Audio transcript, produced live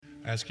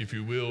ask you, if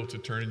you will, to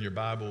turn in your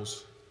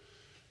Bibles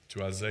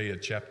to Isaiah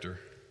chapter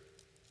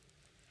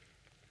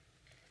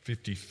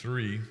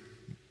 53.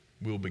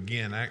 We'll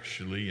begin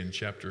actually in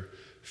chapter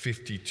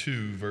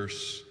 52,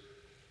 verse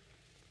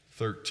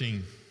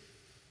 13,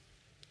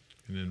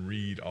 and then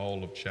read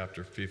all of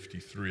chapter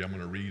 53. I'm going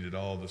to read it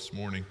all this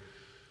morning.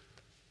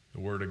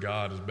 The Word of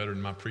God is better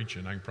than my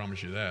preaching, I can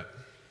promise you that.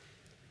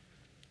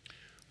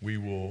 We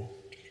will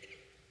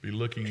be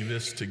looking at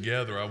this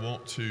together. I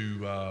want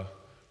to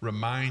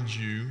remind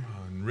you,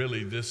 and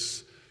really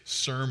this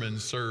sermon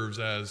serves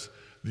as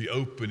the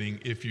opening,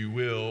 if you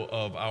will,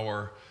 of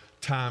our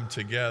time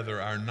together,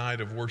 our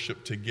night of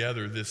worship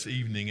together this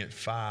evening at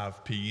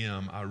 5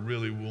 p.m. I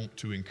really want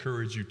to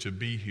encourage you to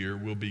be here.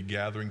 We'll be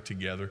gathering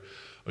together,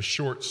 a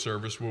short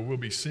service where we'll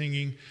be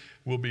singing,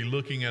 we'll be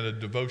looking at a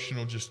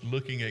devotional, just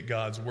looking at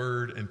God's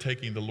Word and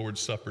taking the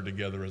Lord's Supper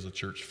together as a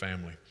church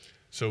family.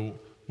 So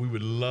we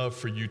would love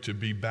for you to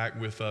be back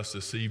with us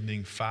this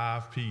evening,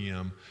 5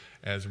 p.m.,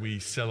 as we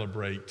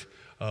celebrate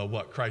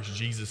what Christ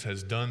Jesus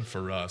has done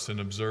for us and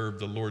observe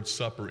the Lord's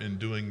Supper in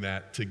doing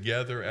that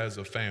together as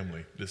a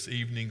family this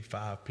evening,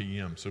 5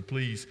 p.m. So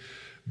please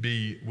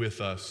be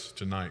with us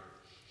tonight.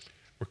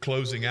 We're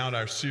closing out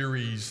our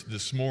series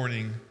this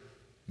morning,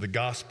 The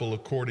Gospel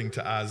According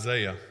to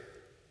Isaiah.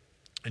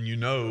 And you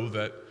know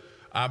that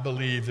I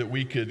believe that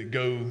we could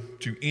go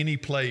to any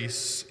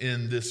place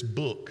in this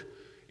book,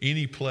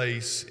 any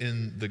place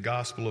in the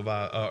Gospel of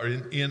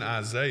in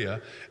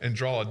Isaiah, and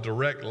draw a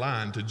direct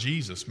line to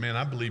Jesus. Man,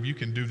 I believe you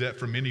can do that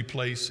from any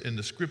place in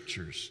the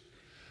Scriptures.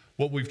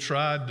 What we've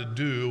tried to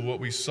do, what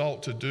we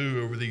sought to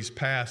do over these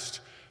past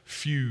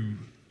few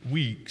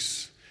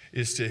weeks,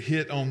 is to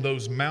hit on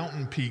those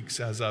mountain peaks,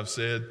 as I've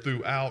said,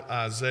 throughout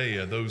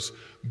Isaiah, those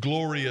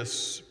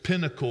glorious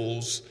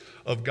pinnacles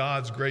of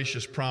God's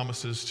gracious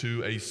promises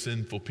to a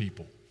sinful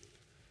people.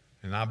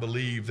 And I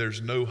believe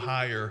there's no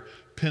higher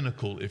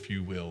pinnacle, if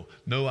you will,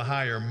 no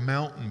higher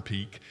mountain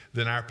peak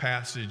than our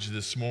passage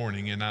this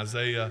morning in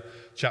Isaiah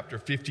chapter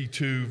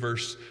 52,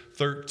 verse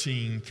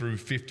 13 through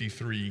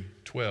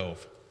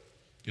 53:12.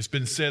 It's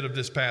been said of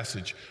this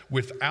passage,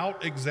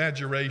 without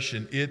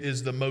exaggeration, it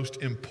is the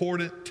most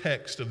important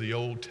text of the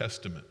Old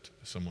Testament,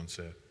 someone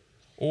said.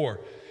 Or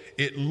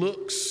it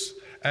looks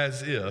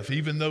as if,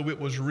 even though it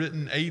was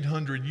written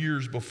 800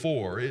 years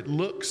before, it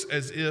looks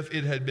as if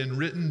it had been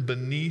written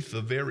beneath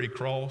the very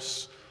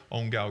cross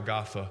on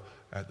Golgotha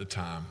at the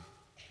time.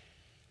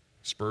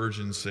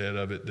 Spurgeon said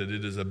of it that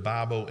it is a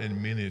Bible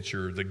in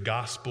miniature, the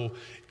gospel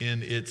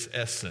in its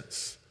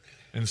essence.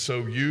 And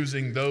so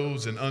using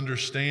those and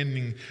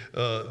understanding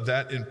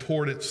that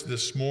importance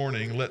this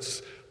morning,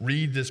 let's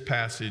read this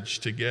passage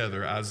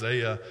together,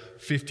 Isaiah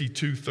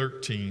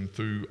 52:13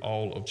 through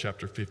all of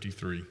chapter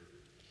 53.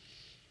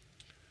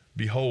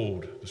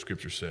 Behold, the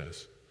scripture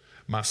says,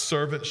 my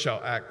servant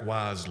shall act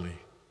wisely.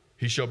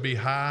 He shall be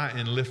high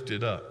and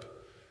lifted up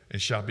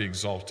and shall be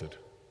exalted.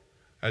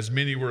 As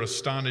many were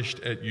astonished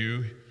at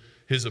you,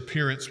 his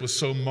appearance was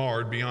so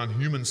marred beyond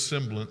human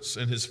semblance,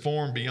 and his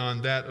form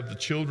beyond that of the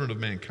children of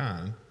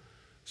mankind,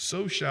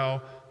 so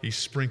shall he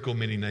sprinkle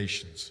many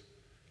nations.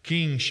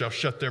 Kings shall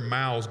shut their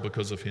mouths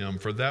because of him,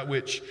 for that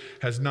which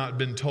has not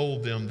been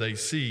told them they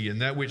see,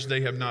 and that which they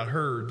have not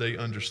heard they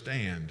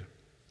understand.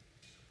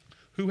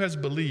 Who has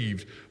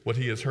believed what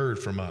he has heard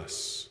from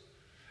us?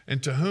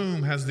 And to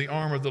whom has the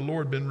arm of the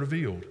Lord been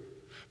revealed?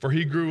 For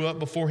he grew up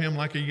before him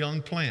like a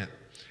young plant,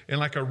 and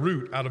like a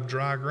root out of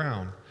dry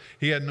ground.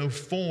 He had no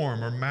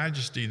form or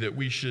majesty that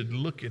we should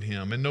look at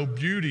him, and no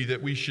beauty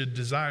that we should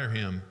desire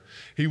him.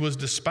 He was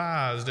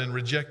despised and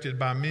rejected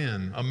by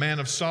men, a man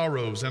of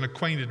sorrows and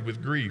acquainted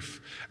with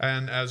grief.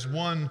 And as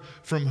one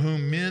from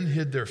whom men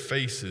hid their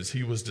faces,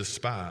 he was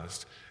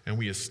despised, and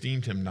we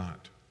esteemed him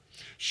not.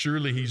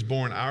 Surely he's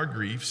borne our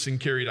griefs and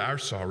carried our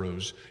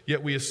sorrows,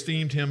 yet we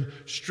esteemed him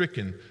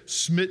stricken,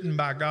 smitten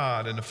by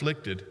God, and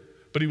afflicted.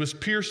 But he was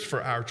pierced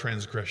for our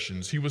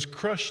transgressions. He was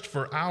crushed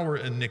for our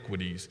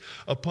iniquities.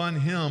 Upon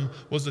him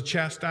was the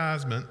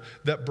chastisement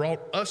that brought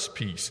us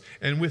peace,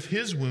 and with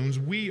his wounds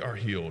we are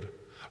healed.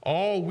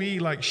 All we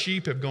like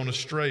sheep have gone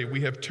astray.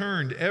 We have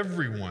turned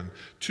everyone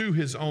to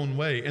his own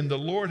way, and the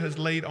Lord has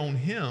laid on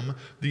him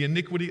the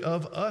iniquity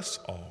of us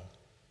all.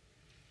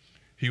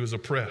 He was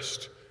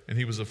oppressed, and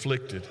he was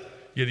afflicted,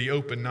 yet he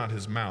opened not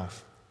his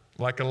mouth.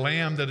 Like a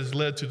lamb that is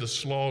led to the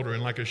slaughter,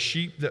 and like a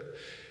sheep that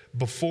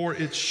before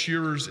its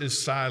shearers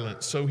is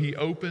silent, so he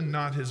opened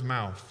not his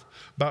mouth.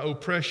 By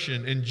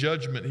oppression and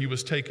judgment he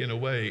was taken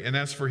away. And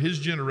as for his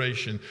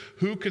generation,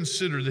 who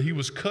considered that he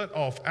was cut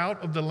off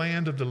out of the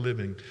land of the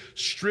living,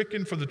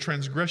 stricken for the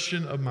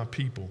transgression of my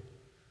people?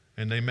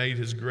 And they made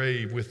his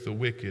grave with the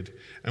wicked,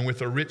 and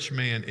with a rich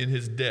man in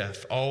his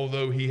death,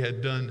 although he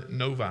had done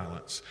no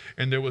violence,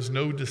 and there was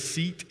no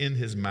deceit in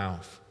his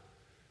mouth.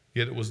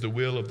 Yet it was the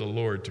will of the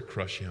Lord to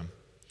crush him.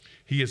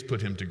 He has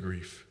put him to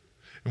grief.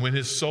 And when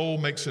his soul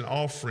makes an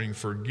offering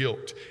for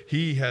guilt,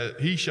 he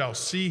shall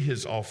see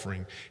his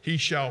offering. He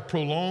shall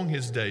prolong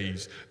his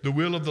days. The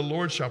will of the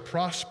Lord shall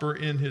prosper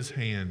in his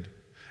hand.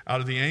 Out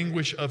of the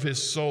anguish of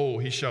his soul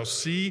he shall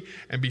see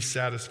and be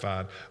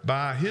satisfied.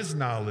 By his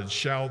knowledge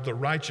shall the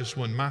righteous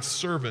one, my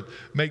servant,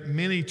 make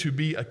many to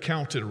be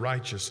accounted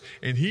righteous,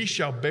 and he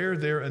shall bear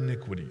their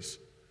iniquities.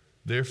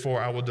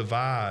 Therefore I will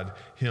divide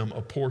him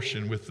a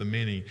portion with the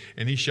many,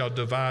 and he shall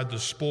divide the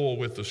spoil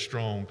with the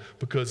strong,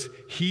 because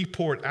he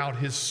poured out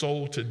his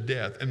soul to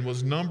death and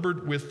was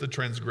numbered with the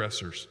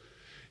transgressors.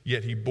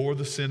 Yet he bore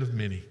the sin of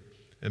many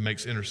and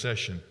makes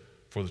intercession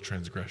for the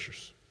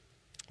transgressors.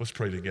 Let's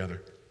pray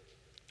together.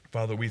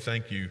 Father, we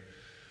thank you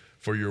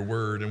for your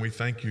word, and we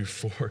thank you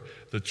for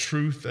the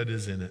truth that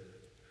is in it.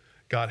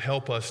 God,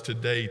 help us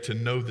today to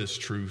know this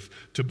truth,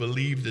 to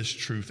believe this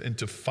truth, and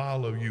to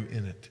follow you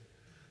in it.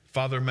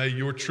 Father, may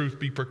your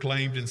truth be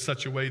proclaimed in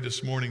such a way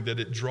this morning that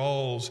it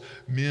draws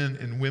men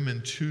and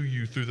women to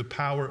you through the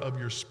power of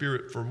your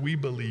Spirit, for we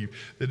believe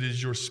that it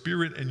is your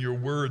Spirit and your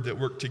word that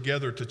work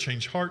together to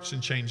change hearts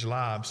and change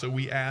lives. So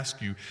we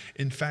ask you,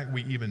 in fact,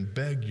 we even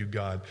beg you,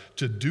 God,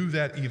 to do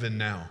that even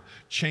now.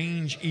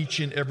 Change each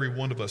and every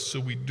one of us so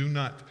we do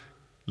not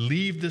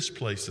leave this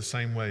place the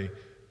same way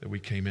that we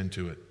came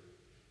into it.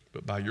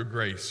 But by your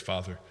grace,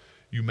 Father,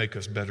 you make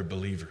us better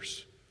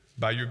believers.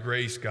 By your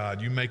grace,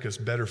 God, you make us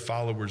better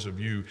followers of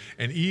you.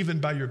 And even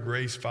by your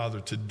grace, Father,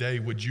 today,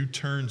 would you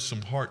turn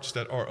some hearts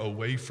that are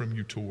away from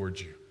you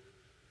towards you?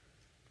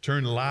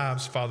 Turn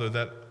lives, Father,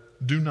 that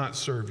do not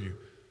serve you.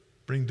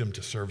 Bring them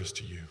to service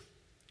to you.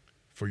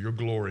 For your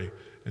glory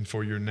and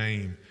for your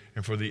name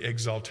and for the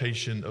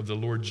exaltation of the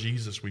Lord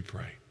Jesus, we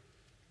pray.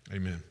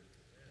 Amen.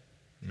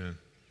 Amen.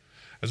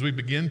 As we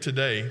begin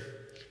today,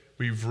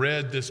 we've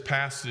read this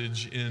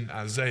passage in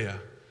Isaiah.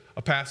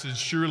 A passage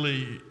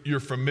surely you're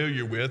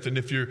familiar with, and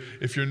if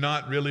you're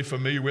not really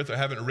familiar with or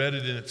haven't read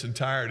it in its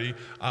entirety,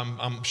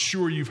 I'm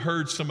sure you've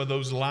heard some of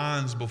those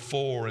lines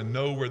before and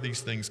know where these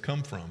things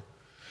come from.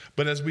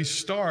 But as we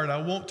start, I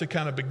want to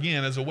kind of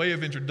begin as a way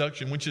of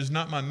introduction, which is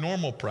not my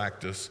normal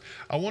practice.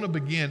 I want to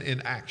begin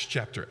in Acts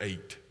chapter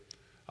 8.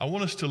 I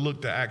want us to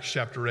look to Acts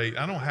chapter 8.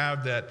 I don't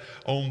have that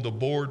on the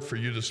board for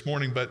you this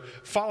morning, but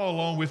follow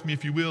along with me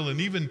if you will, and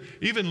even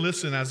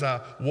listen as I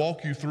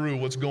walk you through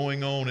what's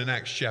going on in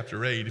Acts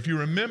chapter 8. If you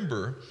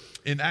remember,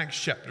 in Acts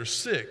chapter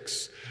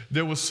 6,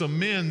 there was some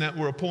men that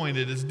were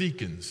appointed as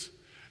deacons.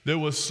 There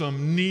was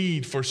some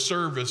need for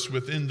service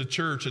within the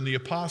church, and the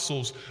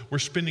apostles were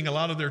spending a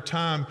lot of their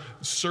time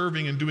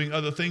serving and doing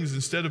other things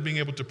instead of being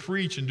able to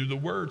preach and do the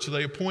word. So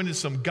they appointed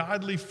some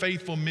godly,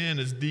 faithful men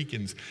as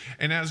deacons.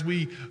 And as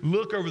we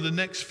look over the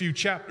next few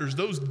chapters,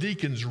 those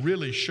deacons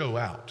really show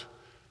out.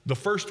 The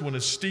first one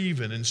is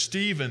Stephen, and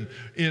Stephen,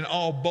 in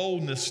all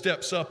boldness,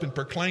 steps up and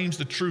proclaims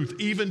the truth,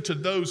 even to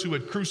those who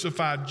had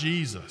crucified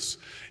Jesus,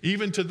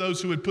 even to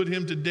those who had put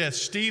him to death.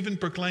 Stephen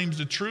proclaims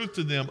the truth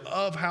to them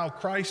of how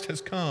Christ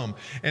has come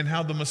and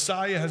how the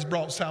Messiah has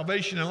brought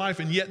salvation and life,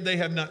 and yet they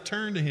have not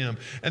turned to him.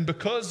 And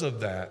because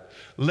of that,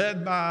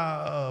 led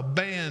by a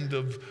band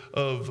of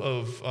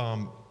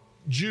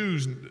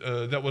Jews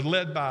that was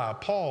led by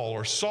Paul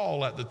or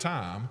Saul at the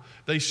time,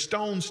 they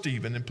stoned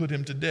Stephen and put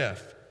him to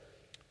death.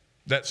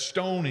 That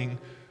stoning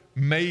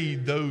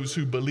made those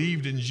who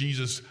believed in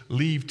Jesus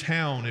leave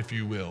town, if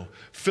you will.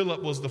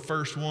 Philip was the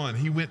first one.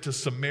 He went to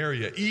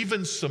Samaria.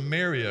 Even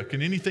Samaria,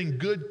 can anything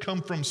good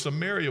come from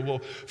Samaria? Well,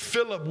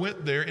 Philip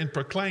went there and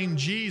proclaimed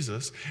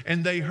Jesus,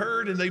 and they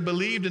heard and they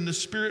believed, and the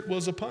Spirit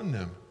was upon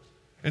them.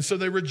 And so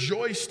they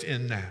rejoiced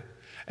in that.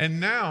 And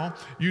now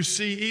you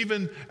see,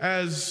 even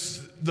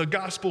as the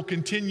gospel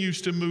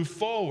continues to move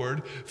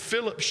forward,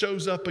 Philip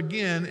shows up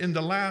again in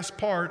the last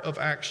part of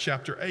Acts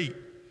chapter 8.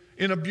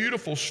 In a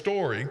beautiful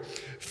story,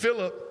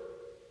 Philip,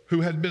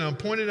 who had been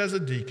appointed as a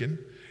deacon,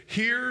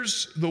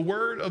 hears the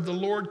word of the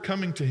Lord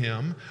coming to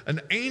him.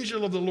 An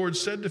angel of the Lord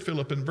said to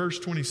Philip in verse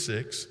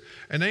 26,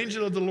 an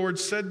angel of the Lord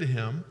said to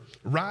him,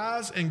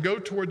 "Rise and go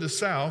toward the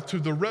south to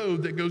the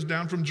road that goes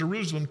down from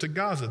Jerusalem to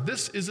Gaza.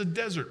 This is a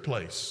desert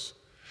place."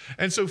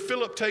 And so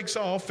Philip takes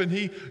off and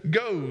he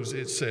goes,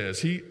 it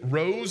says. He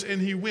rose and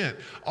he went.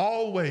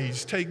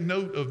 Always take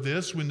note of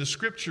this. When the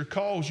scripture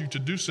calls you to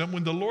do something,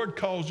 when the Lord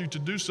calls you to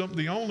do something,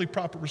 the only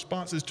proper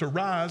response is to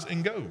rise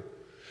and go.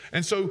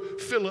 And so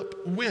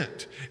Philip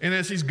went. And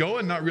as he's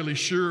going, not really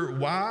sure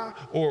why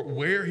or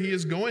where he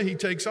is going, he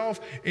takes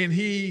off and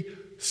he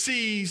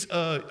sees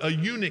a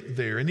eunuch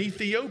there, an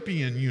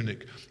Ethiopian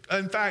eunuch.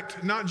 In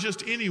fact, not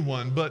just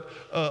anyone, but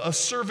a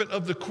servant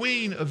of the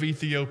queen of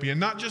Ethiopia.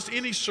 Not just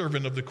any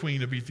servant of the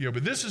queen of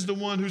Ethiopia. This is the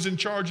one who's in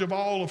charge of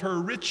all of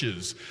her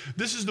riches.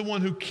 This is the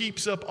one who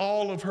keeps up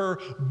all of her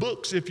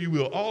books, if you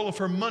will, all of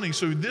her money.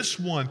 So this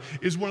one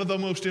is one of the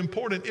most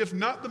important, if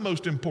not the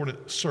most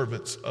important,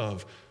 servants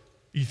of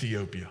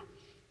Ethiopia.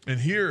 And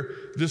here,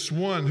 this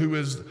one who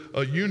is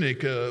a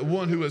eunuch,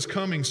 one who is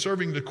coming,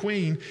 serving the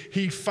queen,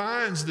 he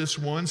finds this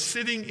one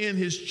sitting in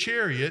his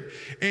chariot,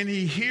 and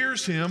he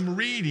hears him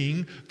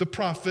reading the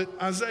prophet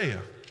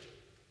Isaiah.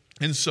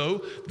 And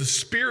so the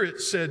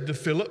Spirit said to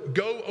Philip,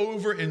 "Go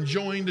over and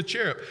join the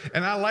chariot."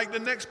 And I like the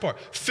next part.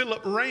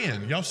 Philip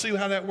ran. Y'all see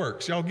how that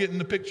works? Y'all getting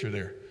the picture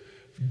there?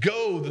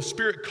 Go, the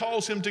Spirit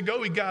calls him to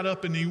go. He got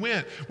up and he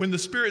went. When the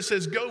Spirit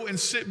says, go and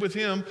sit with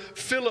him,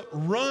 Philip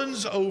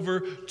runs over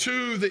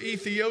to the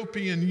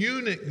Ethiopian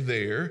eunuch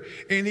there,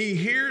 and he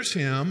hears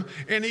him,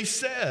 and he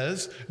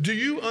says, do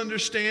you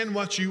understand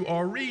what you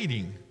are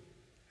reading?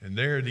 And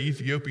there the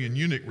Ethiopian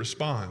eunuch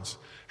responds,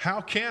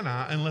 how can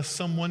I unless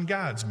someone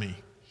guides me?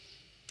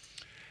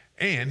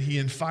 And he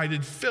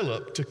invited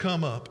Philip to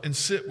come up and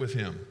sit with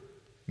him.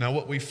 Now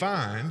what we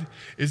find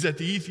is that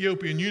the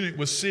Ethiopian eunuch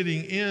was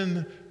sitting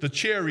in the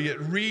chariot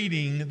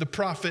reading the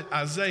prophet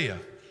Isaiah.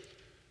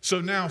 So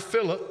now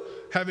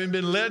Philip, having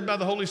been led by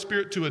the Holy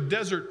Spirit to a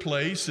desert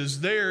place, is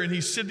there, and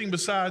he's sitting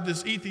beside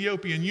this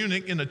Ethiopian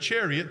eunuch in a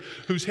chariot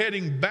who's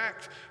heading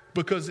back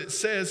because it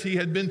says he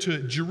had been to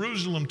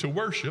Jerusalem to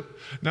worship.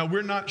 Now,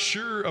 we're not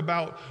sure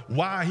about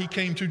why he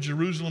came to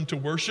Jerusalem to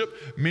worship.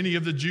 Many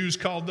of the Jews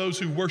called those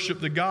who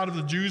worship the God of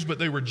the Jews, but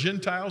they were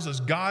Gentiles,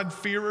 as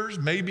God-fearers.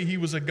 Maybe he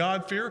was a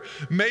God-fearer.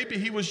 Maybe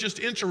he was just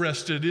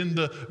interested in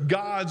the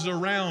gods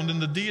around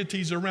and the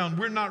deities around.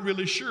 We're not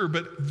really sure,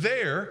 but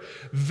there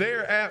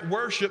at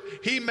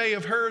worship, he may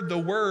have heard the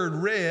word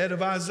read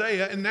of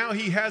Isaiah, and now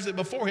he has it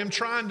before him,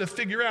 trying to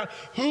figure out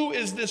who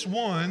is this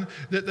one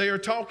that they are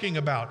talking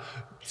about.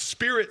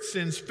 Spirit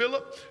sends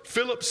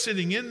Philip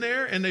sitting in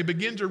there, and they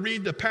begin to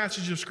read the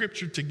passage of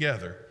Scripture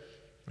together.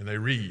 And they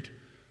read,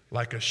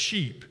 like a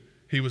sheep,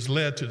 he was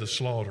led to the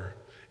slaughter,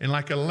 and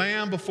like a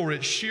lamb before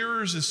its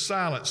shearers is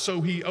silent,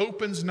 so he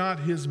opens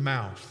not his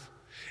mouth.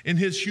 In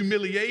his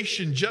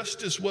humiliation,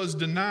 justice was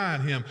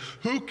denied him.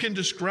 Who can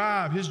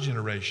describe his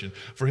generation?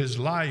 For his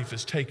life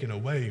is taken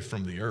away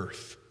from the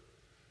earth.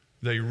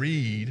 They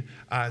read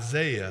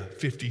Isaiah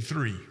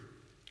 53,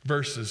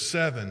 verses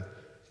 7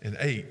 and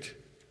 8.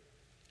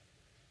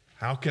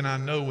 How can I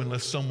know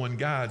unless someone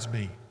guides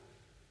me?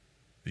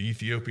 The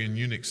Ethiopian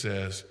eunuch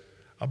says,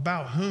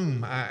 about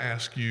whom, I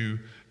ask you,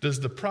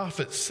 does the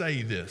prophet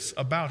say this?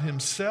 About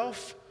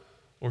himself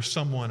or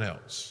someone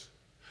else?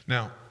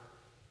 Now,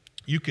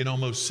 you can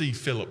almost see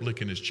Philip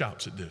licking his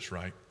chops at this,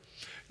 right?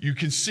 You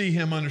can see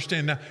him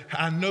understand. Now,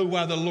 I know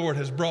why the Lord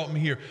has brought me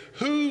here.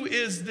 Who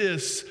is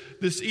this?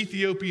 This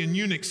Ethiopian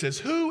eunuch says,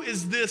 who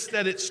is this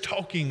that it's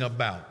talking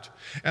about?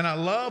 And I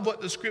love what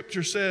the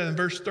Scripture said in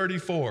verse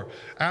 34.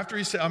 After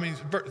he said,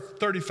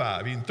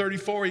 35. In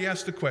 34, he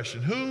asked the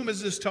question, whom is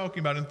this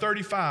talking about? In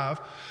 35,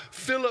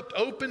 Philip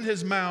opened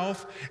his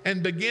mouth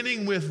and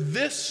beginning with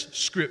this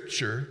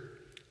Scripture,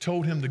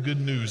 told him the good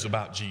news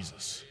about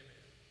Jesus.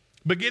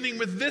 Beginning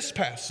with this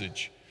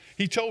passage,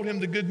 he told him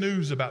the good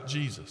news about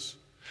Jesus.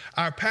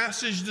 Our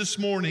passage this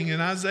morning in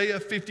Isaiah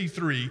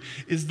 53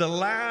 is the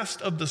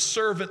last of the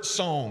servant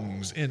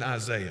songs in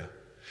Isaiah.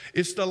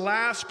 It's the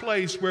last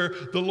place where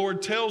the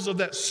Lord tells of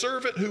that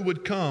servant who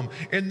would come.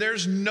 And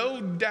there's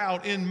no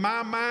doubt in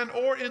my mind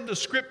or in the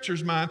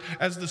Scripture's mind,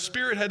 as the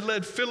Spirit had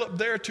led Philip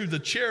there to the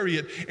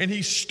chariot, and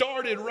he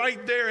started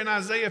right there in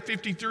Isaiah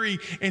 53,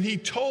 and he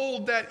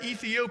told that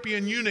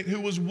Ethiopian eunuch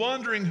who was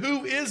wondering,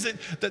 who is it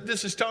that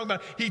this is talking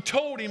about? He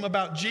told him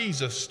about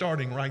Jesus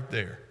starting right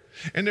there.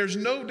 And there's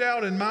no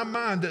doubt in my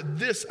mind that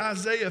this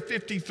Isaiah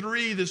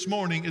 53 this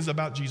morning is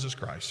about Jesus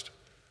Christ.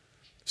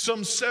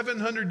 Some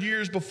 700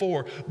 years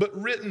before, but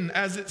written,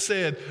 as it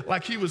said,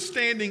 like he was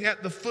standing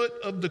at the foot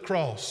of the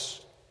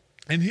cross.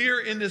 And here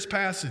in this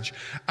passage,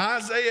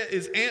 Isaiah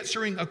is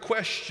answering a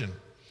question.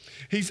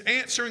 He's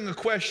answering a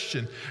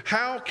question.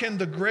 How can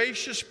the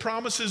gracious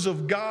promises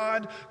of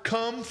God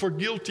come for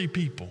guilty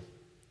people?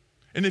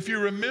 And if you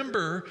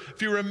remember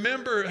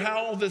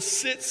how all this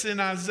sits in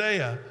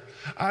Isaiah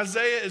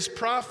is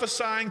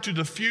prophesying to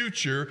the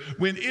future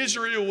when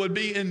Israel would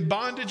be in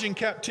bondage and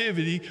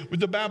captivity with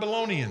the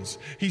Babylonians.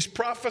 He's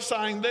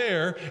prophesying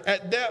there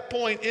at that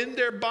point in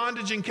their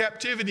bondage and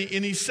captivity,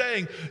 and he's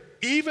saying,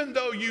 even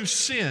though you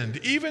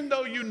sinned, even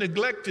though you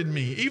neglected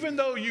me, even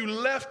though you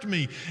left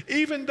me,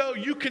 even though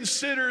you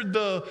considered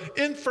the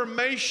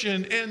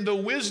information and the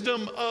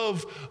wisdom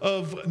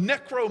of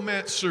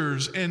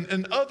necromancers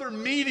and other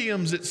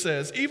mediums, it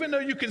says, even though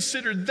you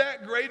considered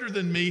that greater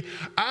than me,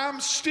 I'm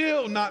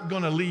still not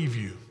going to leave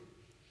you.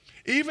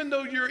 Even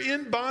though you're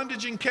in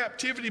bondage and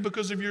captivity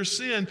because of your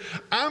sin,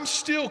 I'm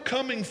still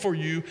coming for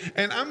you,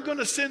 and I'm going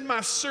to send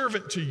my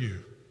servant to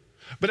you.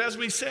 But as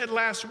we said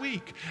last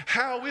week,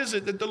 how is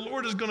it that the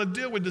Lord is going to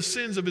deal with the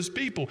sins of his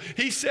people?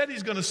 He said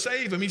he's going to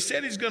save them. He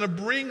said he's going to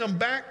bring them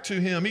back to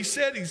him. He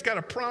said he's got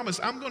a promise,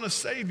 I'm going to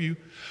save you.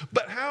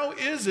 But how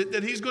is it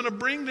that he's going to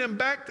bring them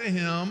back to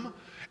him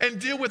and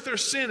deal with their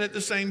sin at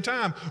the same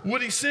time?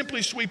 Would he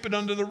simply sweep it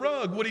under the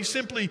rug? Would he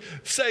simply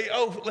say,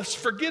 oh, let's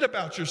forget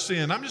about your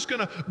sin. I'm just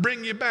going to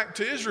bring you back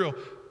to Israel?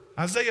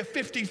 Isaiah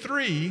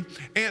 53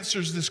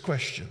 answers this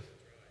question.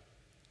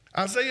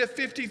 Isaiah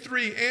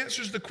 53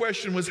 answers the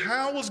question, was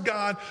how was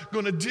God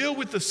going to deal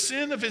with the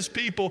sin of his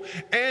people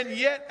and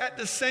yet at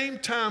the same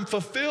time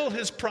fulfill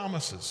his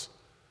promises?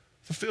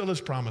 Fulfill his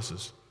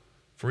promises.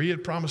 For he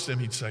had promised them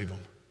he'd save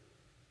them.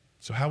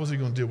 So how was he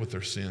going to deal with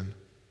their sin?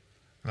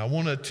 And I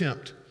want to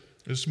attempt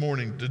this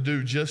morning to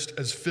do just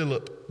as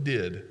Philip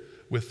did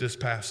with this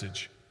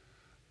passage.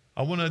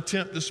 I want to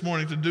attempt this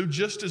morning to do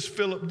just as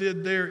Philip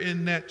did there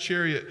in that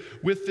chariot.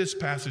 With this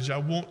passage, I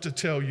want to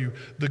tell you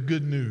the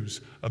good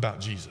news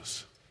about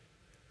Jesus.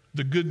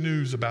 The good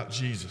news about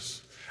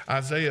Jesus.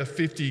 Isaiah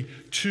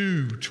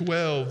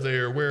 52:12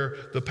 there, where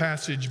the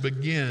passage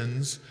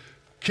begins,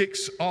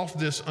 kicks off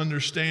this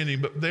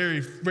understanding. But very,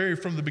 very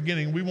from the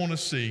beginning, we want to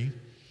see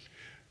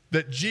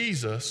that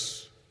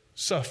Jesus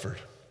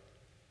suffered.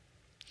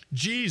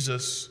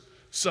 Jesus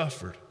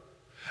suffered.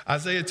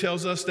 Isaiah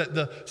tells us that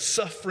the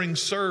suffering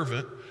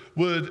servant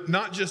would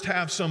not just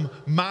have some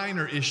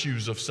minor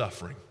issues of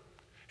suffering.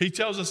 He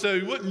tells us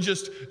that he wouldn't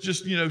just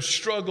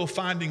struggle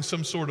finding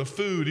some sort of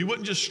food. He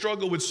wouldn't just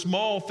struggle with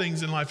small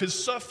things in life. His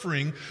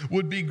suffering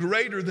would be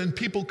greater than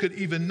people could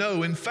even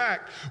know. In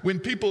fact, when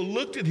people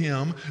looked at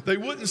him, they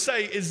wouldn't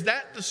say, "Is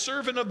that the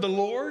servant of the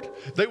Lord?"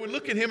 They would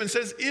look at him and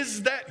says,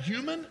 "Is that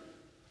human?"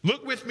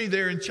 Look with me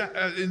there in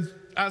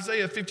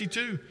Isaiah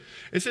 52.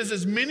 It says,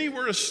 "As many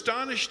were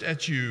astonished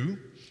at you,"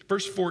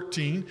 verse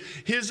 14,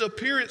 "his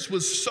appearance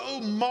was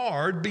so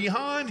marred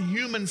beyond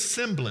human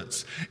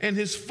semblance, and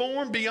his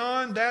form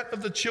beyond that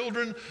of the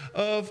children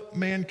of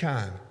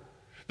mankind."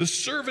 The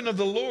servant of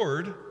the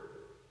Lord,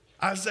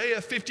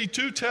 Isaiah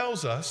 52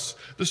 tells us,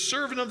 the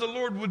servant of the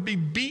Lord would be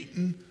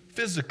beaten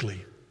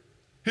physically.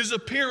 His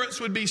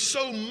appearance would be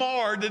so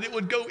marred that it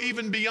would go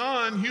even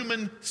beyond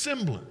human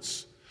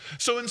semblance.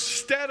 So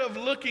instead of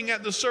looking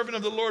at the servant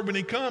of the Lord when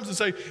he comes and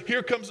say,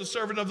 "Here comes the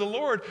servant of the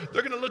Lord,"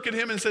 they're going to look at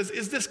him and says,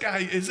 is this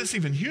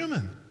even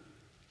human?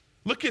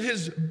 Look at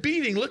his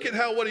beating. Look at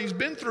what he's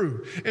been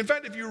through. In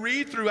fact, if you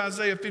read through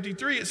Isaiah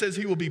 53, it says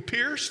he will be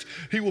pierced,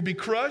 he will be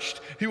crushed,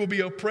 he will be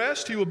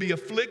oppressed, he will be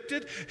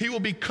afflicted, he will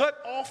be cut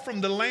off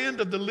from the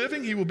land of the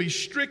living, he will be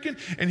stricken,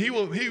 and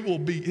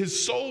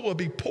his soul will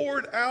be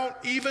poured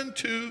out even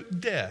to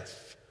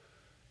death.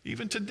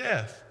 Even to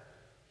death.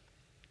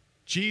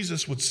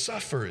 Jesus would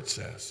suffer, it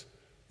says.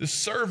 This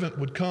servant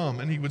would come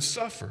and he would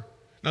suffer.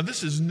 Now,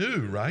 this is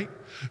new, right?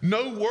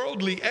 No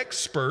worldly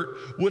expert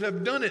would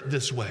have done it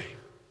this way.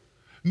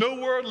 No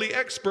worldly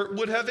expert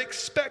would have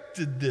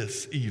expected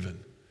this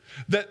even.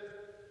 That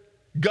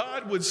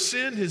God would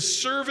send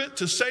his servant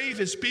to save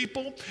his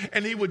people,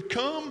 and he would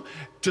come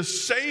to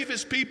save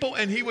his people,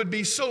 and he would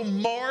be so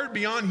marred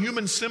beyond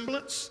human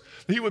semblance.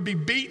 He would be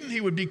beaten, he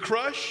would be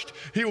crushed,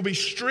 he will be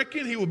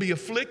stricken, he will be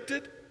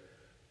afflicted.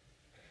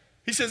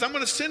 He says, "I'm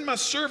going to send my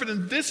servant,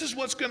 and this is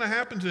what's going to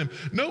happen to him."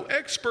 No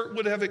expert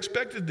would have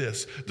expected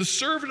this. The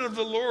servant of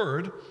the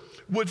Lord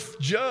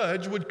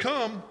would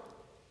come,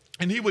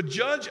 and he would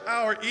judge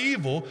our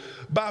evil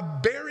by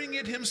bearing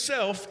it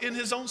himself in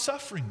his own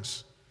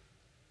sufferings.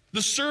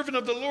 The servant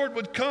of the Lord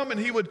would come, and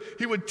he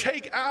would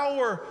take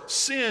our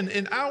sin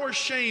and our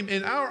shame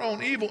and our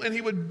own evil, and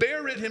he would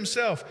bear it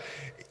himself.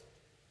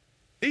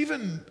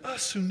 Even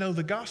us who know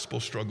the gospel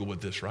struggle with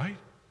this, right?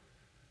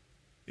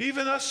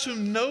 Even us who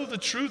know the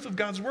truth of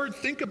God's word,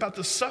 think about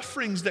the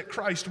sufferings that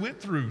Christ went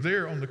through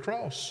there on the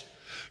cross.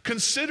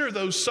 Consider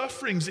those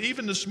sufferings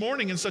even this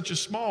morning in such a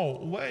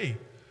small way.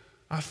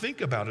 I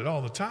think about it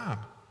all the time.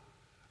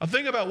 I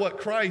think about what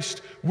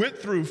Christ went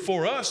through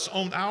for us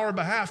on our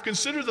behalf.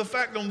 Consider the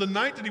fact on the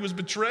night that he was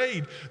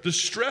betrayed, the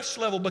stress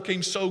level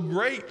became so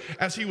great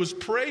as he was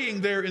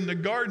praying there in the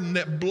garden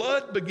that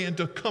blood began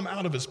to come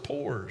out of his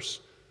pores.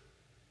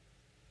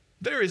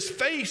 There, his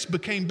face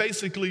became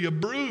basically a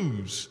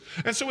bruise.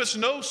 And so it's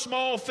no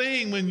small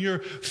thing when your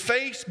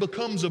face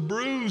becomes a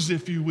bruise,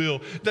 if you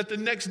will, that the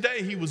next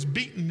day he was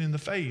beaten in the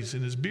face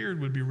and his beard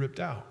would be ripped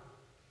out.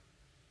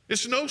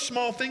 It's no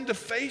small thing to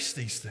face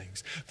these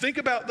things. Think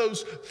about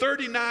those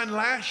 39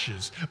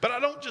 lashes. But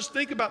I don't just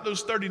think about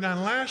those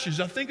 39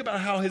 lashes. I think about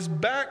how his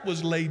back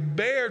was laid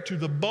bare to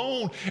the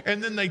bone,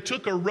 and then they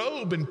took a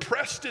robe and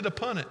pressed it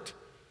upon it,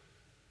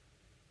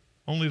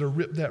 only to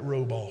rip that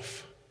robe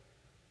off.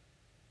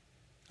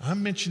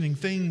 I'm mentioning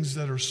things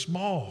that are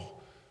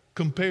small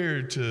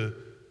compared to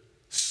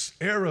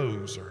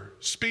arrows or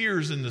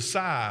spears in the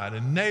side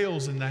and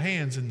nails in the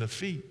hands and the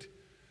feet.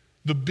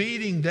 The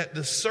beating that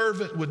the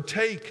servant would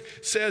take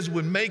says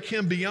would make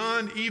him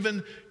beyond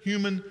even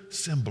human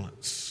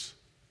semblance.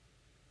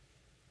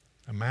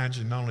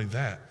 Imagine not only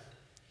that,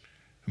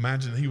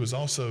 imagine he was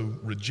also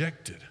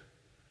rejected.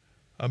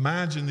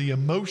 Imagine the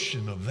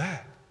emotion of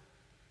that.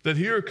 That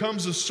here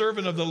comes the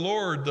servant of the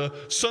Lord, the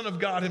Son of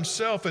God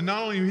himself, and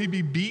not only would he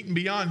be beaten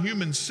beyond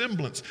human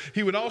semblance,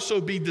 he would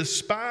also be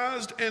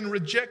despised and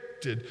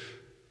rejected.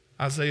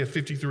 Isaiah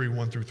 53,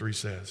 1-3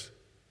 says,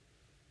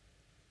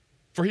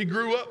 "For he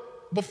grew up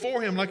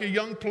before him like a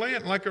young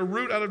plant, like a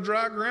root out of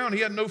dry ground. He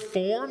had no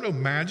form, no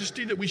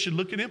majesty that we should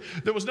look at him.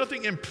 There was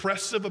nothing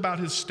impressive about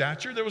his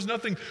stature. There was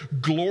nothing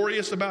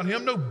glorious about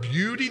him, no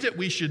beauty that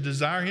we should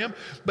desire him.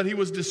 But he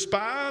was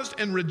despised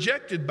and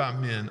rejected by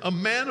men, a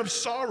man of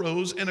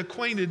sorrows and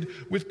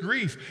acquainted with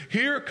grief."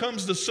 Here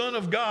comes the Son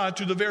of God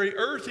to the very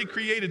earth he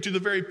created, to the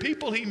very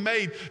people he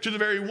made, to the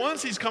very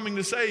ones he's coming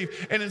to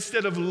save. And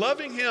instead of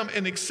loving him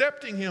and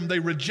accepting him, they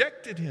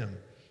rejected him.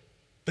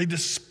 They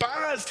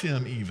despised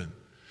him even.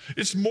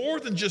 It's more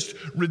than just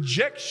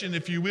rejection,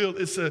 if you will.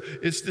 It's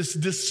this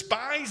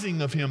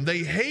despising of him. They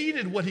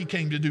hated what he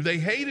came to do. They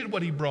hated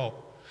what he brought.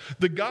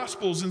 The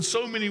Gospels in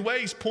so many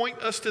ways point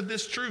us to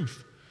this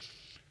truth.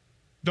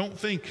 Don't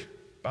think,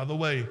 by the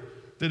way,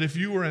 that if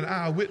you were an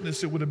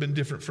eyewitness, it would have been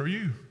different for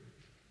you.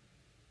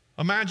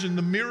 Imagine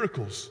the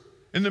miracles.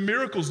 And the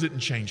miracles didn't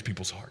change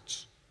people's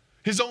hearts.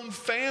 His own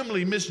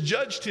family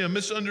misjudged him,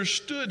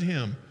 misunderstood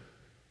him,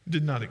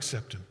 did not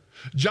accept him.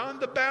 John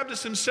the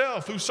Baptist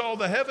himself, who saw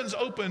the heavens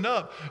open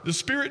up, the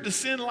Spirit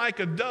descend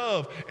like a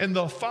dove, and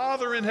the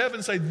Father in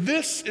heaven say,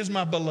 "This is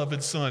my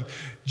beloved Son."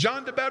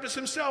 John the Baptist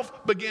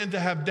himself began to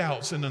have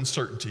doubts and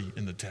uncertainty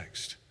in the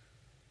text.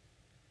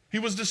 He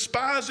was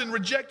despised and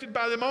rejected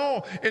by them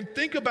all. And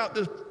think about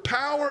the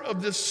power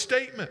of this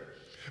statement.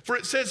 For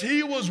it says,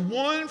 he was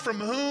one from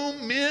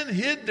whom men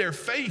hid their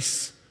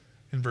face,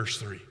 in verse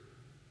 3.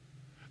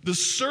 The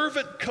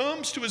servant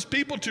comes to his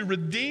people to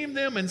redeem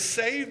them and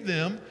save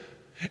them,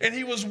 and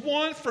he was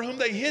one for whom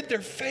they hid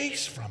their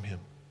face from him.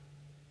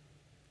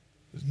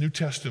 The New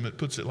Testament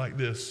puts it like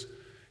this: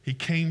 he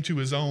came to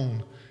his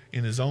own,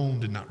 and his own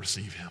did not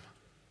receive him.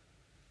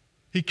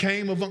 He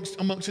came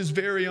amongst his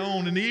very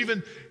own, and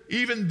even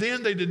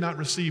then they did not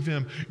receive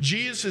him.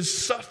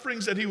 Jesus'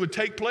 sufferings that he would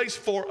take place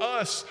for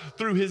us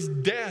through his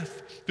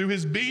death, through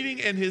his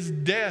beating and his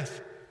death,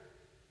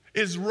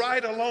 is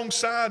right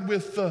alongside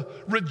with the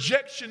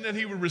rejection that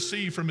he would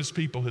receive from his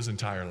people his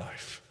entire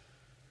life.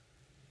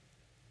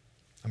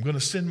 I'm going to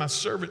send my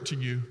servant to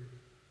you,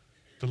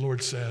 the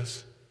Lord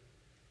says.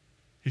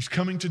 He's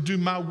coming to do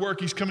my work.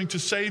 He's coming to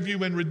save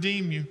you and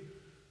redeem you.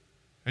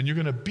 And you're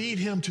going to beat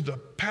him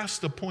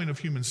past the point of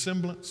human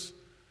semblance,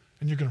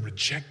 and you're going to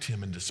reject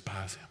him and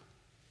despise him.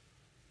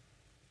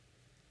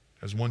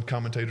 As one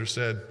commentator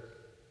said,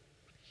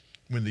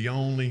 when the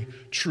only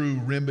true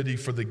remedy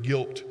for the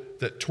guilt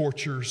that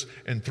tortures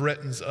and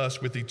threatens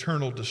us with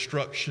eternal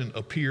destruction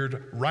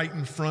appeared right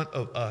in front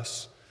of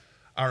us,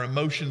 our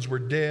emotions were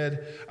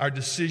dead, our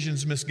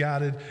decisions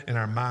misguided, and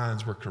our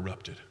minds were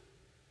corrupted.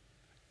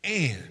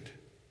 And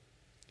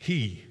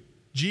he,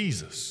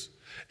 Jesus,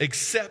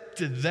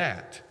 accepted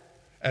that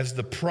as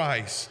the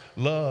price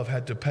love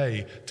had to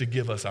pay to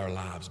give us our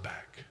lives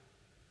back.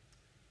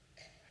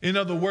 In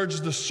other words,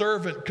 the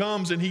servant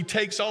comes and he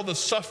takes all the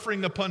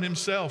suffering upon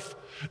himself.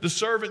 The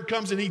servant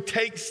comes and he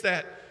takes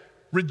that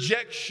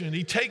rejection.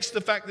 He takes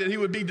the fact that he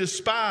would be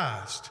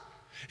despised.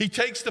 He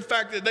takes the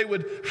fact that they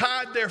would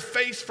hide their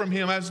face from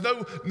him as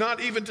though not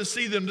even to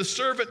see them. The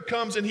servant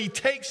comes and he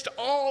takes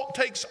all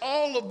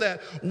of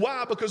that.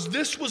 Why? Because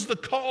this was the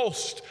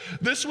cost.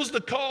 This was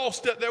the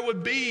cost that there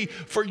would be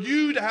for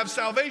you to have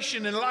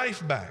salvation and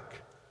life back.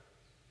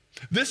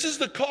 This is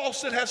the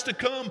cost that has to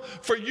come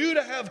for you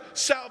to have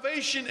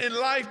salvation and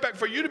life back,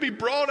 for you to be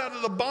brought out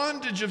of the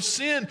bondage of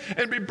sin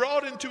and be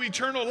brought into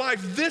eternal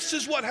life. This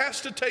is what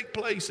has to take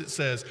place, it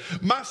says.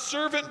 My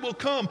servant will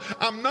come.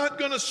 I'm not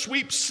going to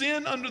sweep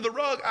sin under the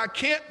rug. I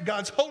can't.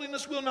 God's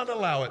holiness will not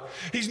allow it.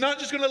 He's not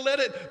just going to let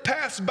it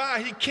pass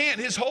by. He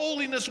can't. His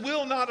holiness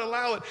will not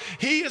allow it.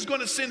 He is going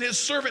to send his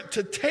servant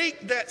to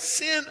take that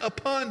sin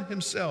upon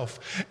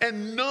himself.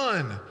 And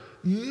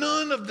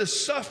none of the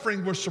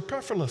suffering was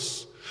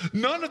superfluous.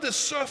 None of this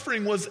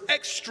suffering was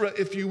extra,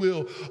 if you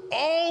will.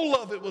 All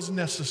of it was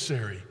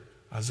necessary,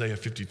 Isaiah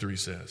 53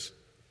 says.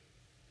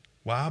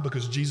 Why?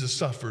 Because Jesus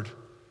suffered,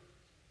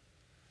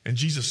 and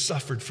Jesus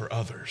suffered for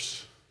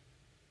others.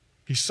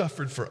 He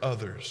suffered for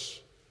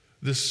others.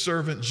 This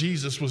servant,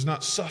 Jesus, was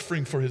not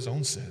suffering for his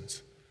own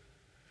sins.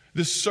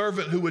 This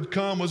servant who would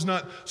come was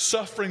not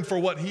suffering for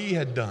what he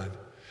had done.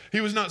 He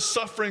was not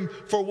suffering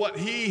for what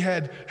he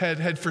had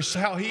for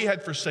how he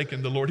had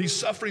forsaken the Lord. He's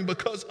suffering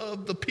because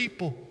of the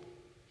people.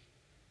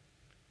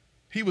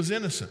 He was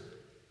innocent,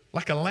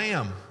 like a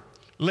lamb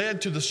led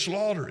to the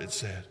slaughter, it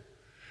said.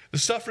 The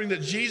suffering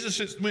that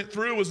Jesus went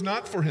through was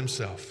not for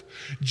himself.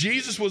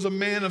 Jesus was a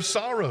man of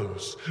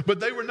sorrows, but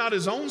they were not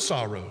his own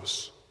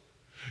sorrows.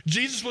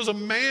 Jesus was a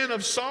man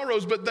of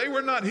sorrows, but they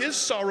were not his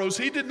sorrows.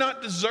 He did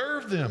not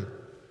deserve them.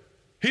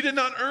 He did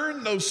not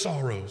earn those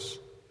sorrows.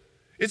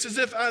 It's as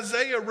if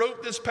Isaiah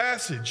wrote this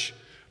passage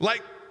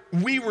like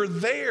we were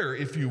there,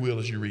 if you will,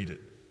 as you read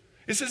it.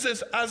 It says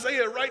this,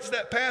 Isaiah writes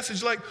that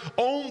passage like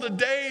on the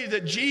day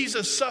that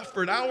Jesus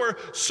suffered, our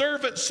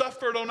servant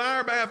suffered on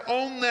our behalf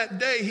on that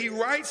day. He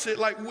writes it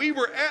like we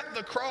were at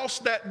the cross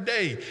that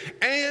day,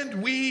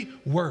 and we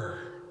were.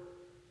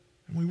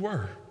 And we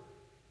were.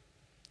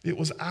 It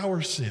was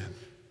our sin.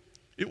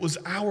 It was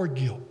our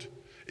guilt.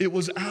 It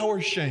was our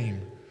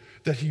shame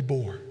that he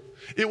bore.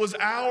 It was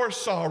our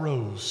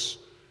sorrows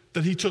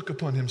that he took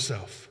upon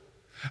himself.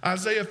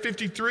 Isaiah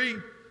 53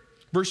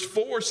 Verse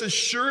 4 says,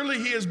 surely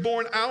he has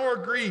borne our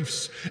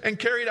griefs and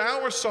carried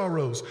our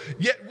sorrows,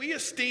 yet we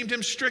esteemed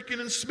him stricken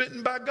and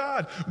smitten by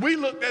God. We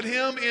looked at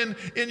him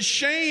in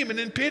shame and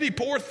in pity.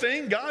 Poor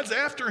thing, God's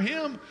after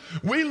him.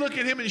 We look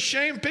at him in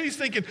shame and pity,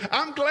 thinking,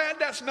 I'm glad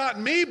that's not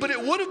me, but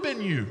it would have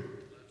been you.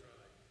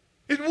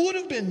 It would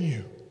have been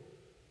you.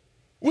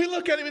 We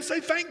look at him and say,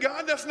 thank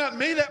God that's not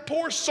me. That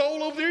poor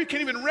soul over there, he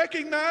can't even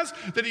recognize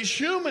that he's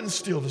human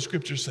still, the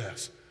scripture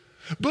says.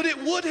 But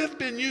it would have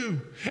been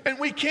you. And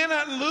we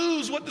cannot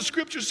lose what the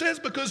scripture says,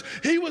 because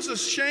he was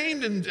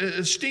ashamed and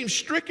esteemed,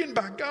 stricken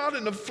by God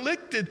and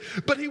afflicted,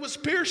 but he was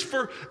pierced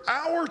for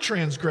our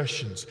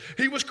transgressions.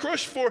 He was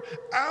crushed for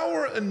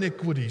our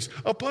iniquities.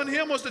 Upon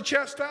him was the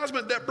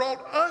chastisement that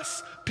brought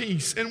us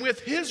peace, and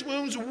with his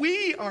wounds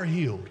we are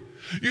healed.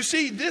 You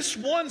see, this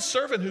one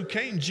servant who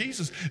came,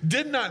 Jesus,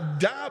 did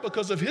not die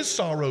because of his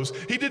sorrows.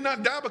 He did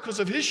not die because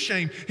of his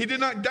shame. He did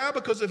not die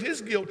because of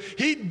his guilt.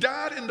 He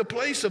died in the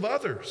place of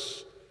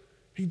others.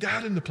 He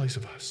died in the place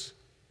of us.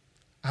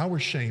 Our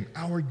shame,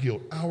 our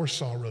guilt, our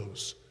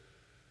sorrows.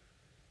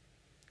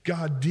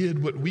 God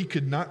did what we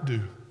could not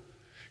do.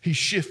 He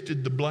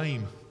shifted the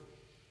blame.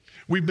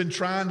 We've been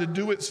trying to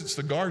do it since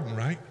the garden,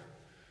 right?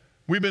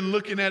 We've been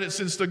looking at it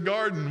since the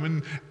garden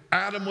when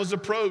Adam was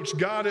approached.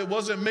 God, it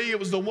wasn't me, it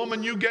was the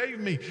woman you gave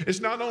me.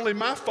 It's not only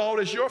my fault,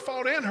 it's your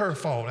fault and her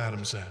fault,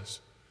 Adam says.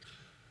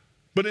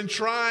 But in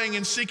trying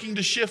and seeking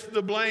to shift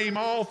the blame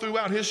all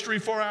throughout history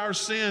for our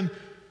sin,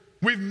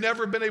 we've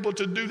never been able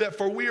to do that,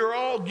 for we are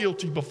all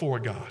guilty before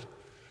God.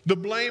 The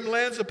blame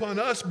lands upon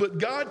us, but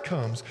God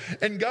comes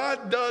and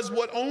God does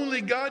what only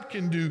God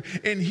can do,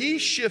 and he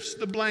shifts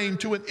the blame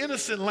to an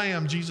innocent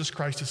lamb, Jesus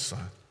Christ, his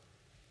son.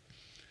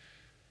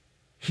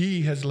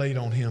 He has laid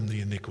on him the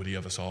iniquity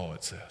of us all,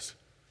 it says.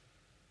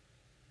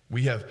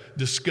 We have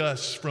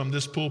discussed from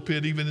this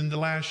pulpit, even in the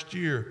last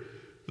year,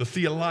 the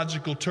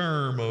theological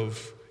term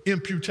of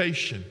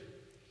imputation,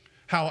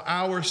 how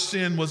our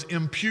sin was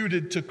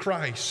imputed to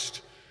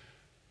Christ.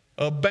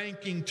 A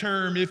banking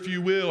term, if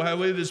you will,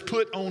 how it is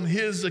put on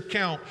his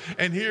account.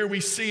 And here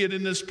we see it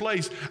in this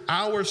place.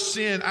 Our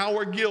sin,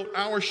 our guilt,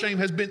 our shame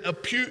has been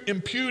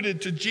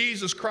imputed to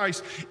Jesus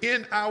Christ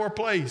in our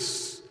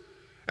place.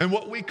 And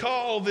what we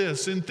call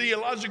this in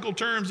theological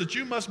terms that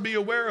you must be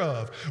aware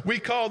of, we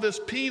call this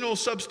penal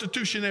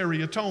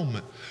substitutionary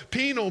atonement.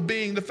 Penal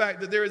being the fact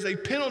that there is a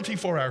penalty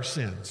for our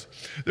sins.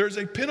 There is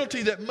a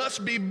penalty that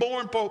must be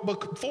borne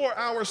for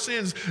our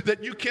sins,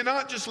 that you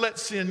cannot just let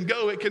sin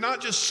go. It cannot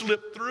just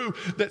slip through,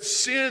 that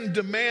sin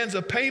demands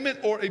a payment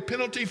or a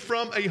penalty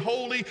from a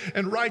holy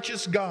and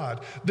righteous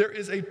God. There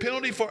is a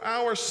penalty for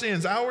our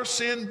sins. Our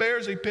sin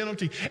bears a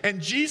penalty,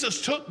 and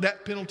Jesus took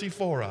that penalty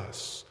for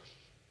us.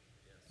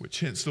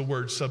 Which hence the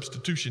word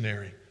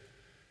substitutionary.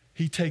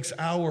 He takes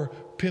our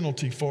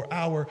penalty for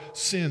our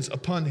sins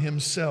upon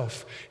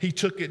himself. He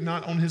took it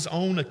not on his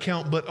own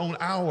account, but on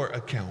our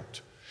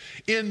account.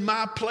 In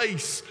my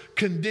place,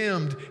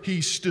 condemned,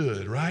 he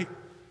stood, right?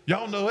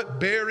 Y'all know it,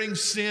 bearing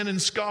sin and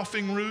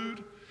scoffing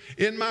rude.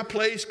 In my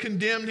place,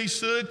 condemned, he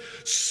stood,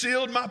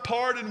 sealed my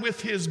pardon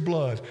with his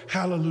blood.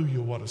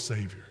 Hallelujah, what a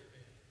Savior.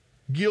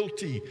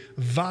 Guilty,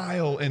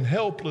 vile, and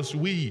helpless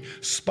we,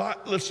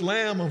 spotless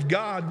Lamb of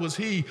God was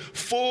he.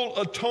 Full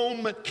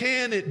atonement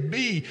can it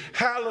be.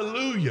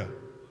 Hallelujah.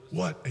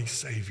 What a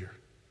Savior.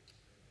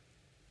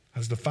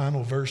 As the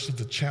final verse of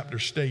the chapter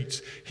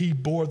states, he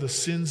bore the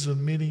sins of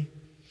many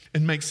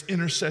and makes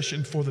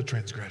intercession for the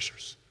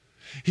transgressors.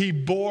 He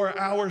bore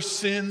our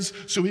sins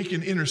so he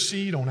can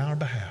intercede on our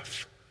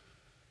behalf.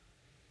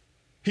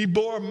 He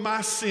bore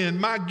my sin,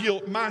 my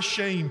guilt, my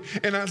shame.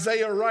 And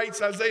Isaiah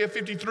writes, Isaiah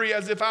 53,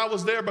 as if I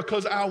was there,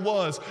 because I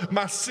was.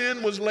 My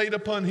sin was laid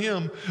upon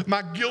him.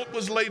 My guilt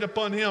was laid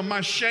upon him.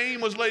 My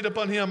shame was laid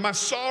upon him. My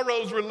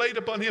sorrows were laid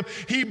upon him.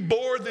 He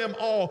bore them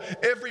all.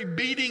 Every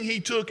beating he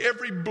took,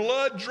 every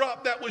blood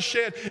drop that was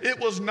shed, it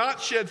was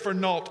not shed for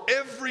naught.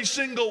 Every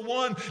single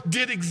one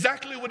did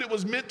exactly what it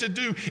was meant to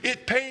do.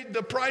 It paid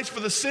the price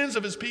for the sins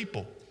of his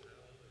people.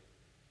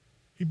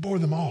 He bore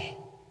them all,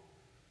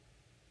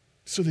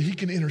 so that he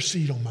can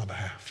intercede on my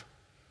behalf.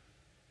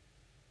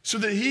 So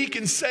that he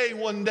can say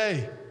one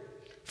day,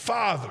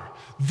 Father,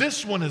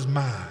 this one is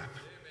mine.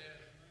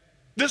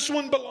 This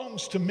one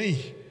belongs to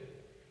me.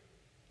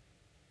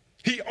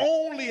 He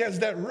only has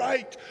that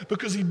right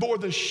because he bore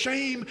the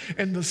shame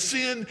and the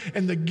sin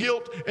and the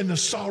guilt and the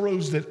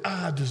sorrows that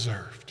I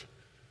deserved.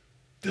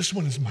 This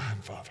one is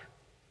mine, Father.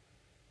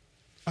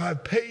 I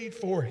paid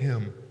for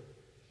him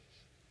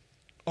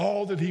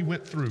all that he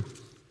went through.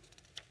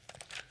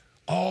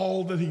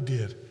 All that he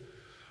did,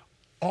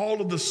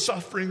 all of the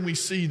suffering we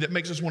see that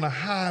makes us want to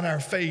hide our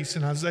face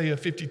in Isaiah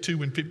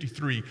 52 and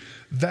 53,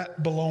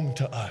 that belonged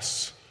to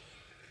us.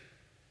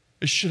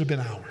 It should have been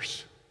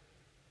ours.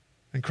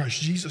 And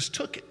Christ Jesus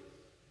took it.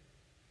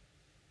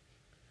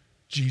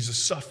 Jesus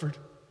suffered.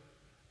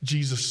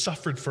 Jesus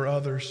suffered for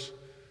others.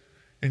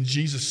 And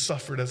Jesus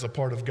suffered as a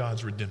part of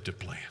God's redemptive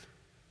plan.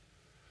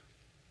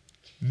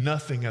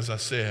 Nothing, as I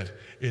said,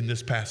 in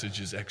this passage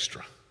is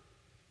extra.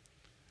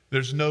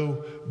 There's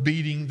no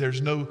beating,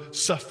 there's no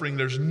suffering,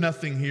 there's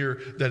nothing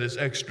here that is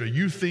extra.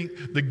 You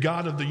think the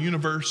God of the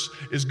universe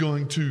is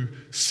going to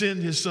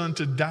send his son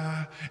to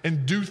die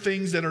and do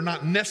things that are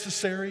not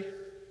necessary?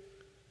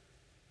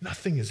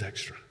 Nothing is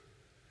extra.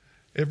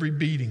 Every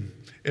beating,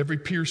 every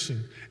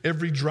piercing,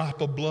 every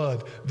drop of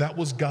blood, that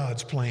was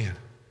God's plan.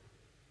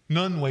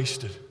 None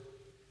wasted.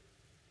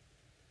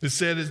 It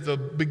said at the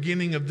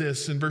beginning of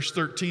this in verse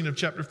 13 of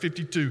chapter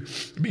 52,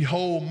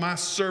 behold, my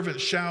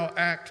servant shall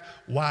act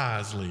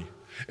wisely.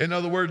 In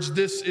other words,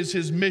 this is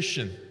his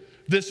mission.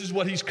 This is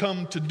what he's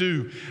come to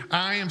do.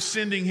 I am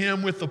sending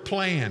him with a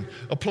plan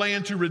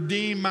to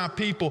redeem my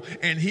people,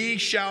 and he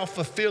shall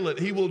fulfill it.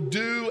 He will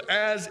do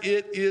as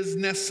it is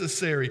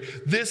necessary.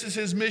 This is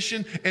his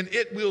mission, and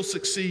it will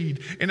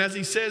succeed. And as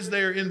he says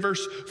there in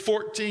verse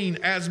 14,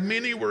 as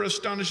many were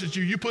astonished at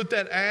you. You put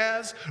that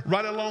as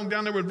right along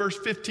down there with verse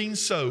 15,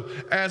 so.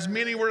 As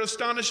many were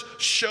astonished,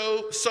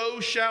 so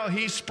shall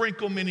he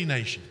sprinkle many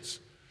nations.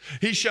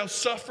 He shall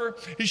suffer,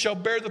 he shall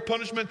bear the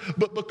punishment,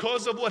 but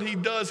because of what he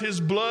does, his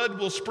blood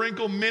will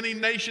sprinkle many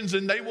nations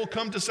and they will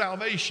come to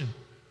salvation.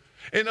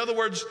 In other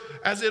words,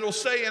 as it'll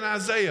say in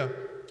Isaiah,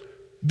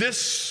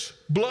 this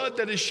blood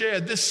that is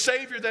shed, this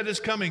Savior that is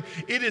coming,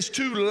 it is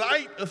too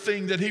light a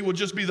thing that he will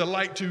just be the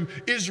light to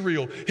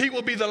Israel. He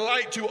will be the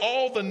light to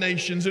all the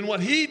nations. And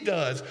what he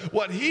does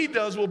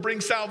will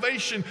bring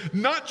salvation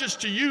not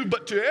just to you,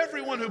 but to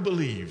everyone who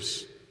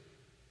believes.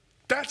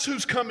 That's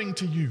who's coming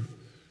to you.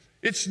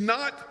 It's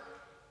not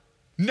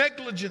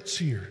negligence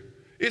here.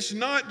 It's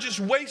not just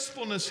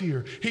wastefulness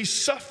here. He's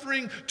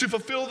suffering to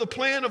fulfill the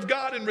plan of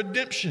God in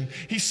redemption.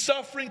 He's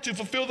suffering to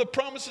fulfill the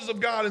promises of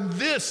God. And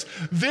this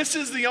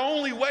is the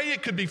only way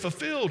it could be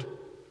fulfilled.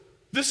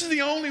 This is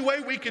the only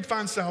way we could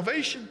find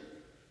salvation.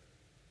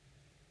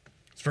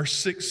 Verse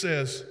 6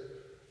 says,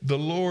 the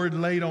Lord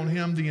laid on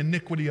him the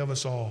iniquity of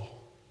us all.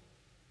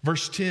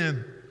 Verse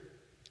 10,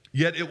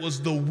 yet it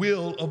was the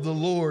will of the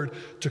Lord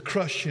to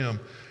crush him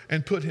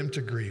and put him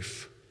to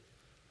grief.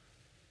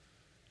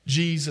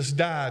 Jesus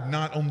died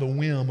not on the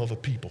whim of a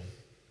people.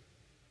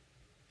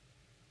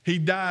 He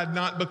died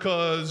not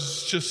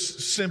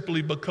just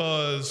simply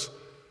because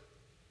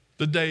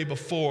the day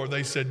before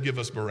they said, give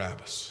us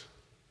Barabbas.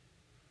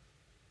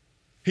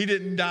 He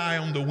didn't die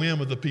on the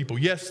whim of the people.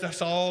 Yes,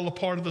 that's all a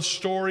part of the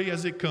story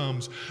as it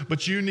comes.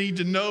 But you need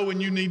to know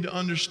and you need to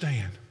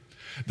understand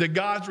that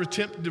God's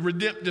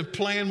redemptive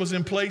plan was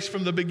in place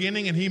from the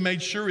beginning, and he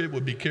made sure it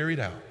would be carried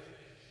out.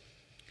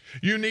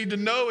 You need to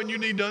know and you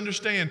need to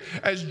understand,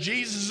 as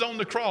Jesus is on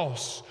the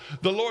cross,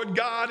 the Lord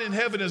God in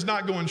heaven is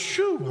not going,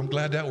 shoo, I'm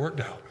glad that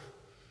worked out.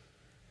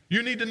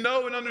 You need to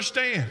know and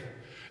understand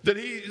that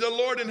the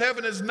Lord in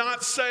heaven is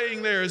not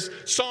saying there, as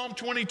Psalm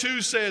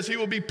 22 says, he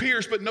will be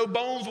pierced, but no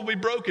bones will be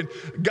broken.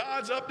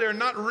 God's up there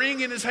not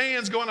wringing his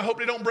hands going, I hope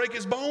they don't break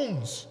his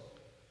bones.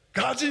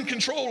 God's in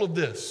control of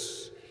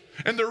this.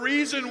 And the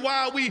reason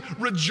why we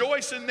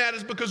rejoice in that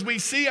is because we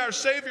see our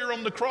Savior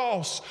on the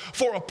cross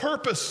for a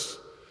purpose,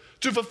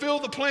 to fulfill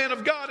the plan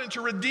of God and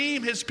to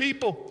redeem his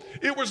people.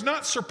 It was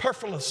not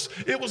superfluous.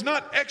 It was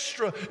not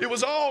extra. It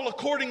was all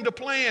according to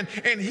plan.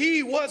 And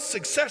he was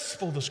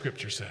successful, the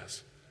scripture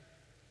says.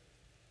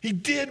 He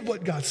did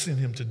what God sent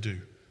him to do.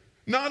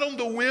 Not on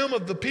the whim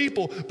of the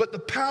people, but the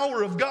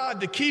power of God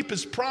to keep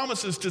his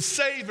promises, to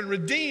save and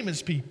redeem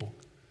his people.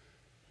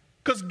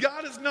 Because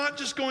God is not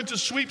just going to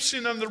sweep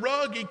sin under the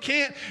rug. He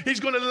can't.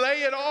 He's going to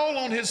lay it all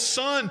on his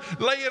son,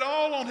 lay it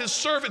all on his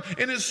servant,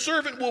 and his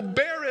servant will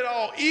bear it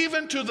all,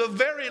 even to the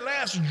very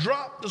last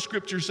drop, the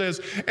scripture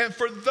says. And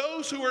for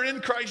those who are in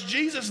Christ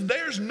Jesus,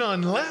 there's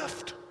none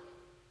left.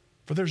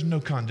 For there's no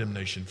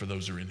condemnation for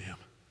those who are in him.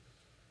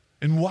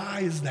 And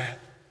why is that?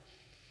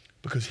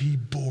 Because he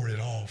bore it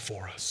all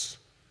for us.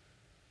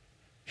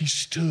 He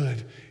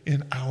stood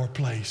in our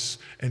place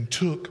and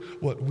took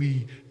what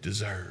we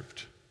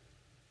deserved.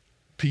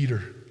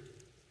 Peter,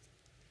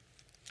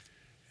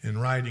 in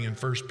writing in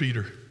 1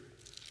 Peter,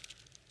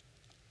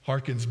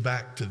 harkens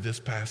back to this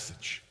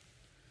passage.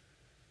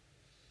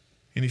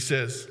 And he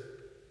says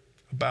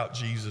about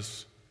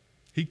Jesus,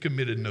 he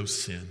committed no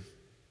sin.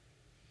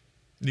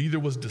 Neither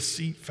was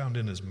deceit found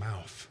in his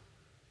mouth.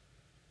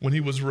 When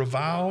he was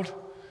reviled,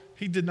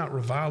 he did not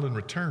revile in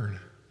return.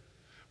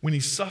 When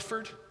he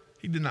suffered,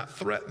 he did not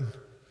threaten,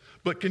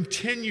 but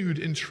continued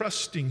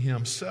entrusting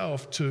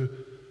himself to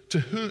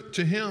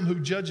him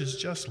who judges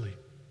justly.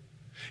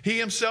 He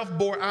himself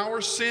bore our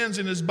sins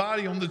in his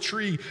body on the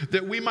tree,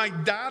 that we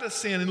might die to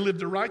sin and live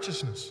to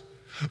righteousness.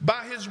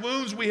 By his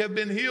wounds we have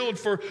been healed,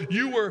 for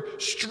you were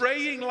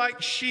straying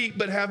like sheep,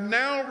 but have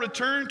now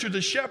returned to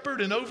the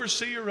shepherd and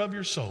overseer of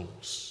your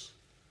souls.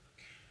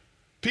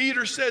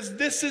 Peter says,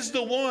 this is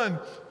the one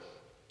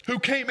who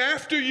came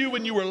after you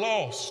when you were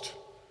lost.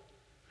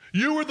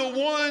 You were the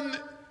one,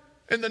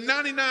 and the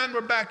 99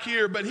 were back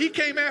here, but he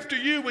came after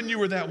you when you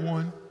were that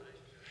one.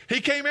 He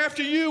came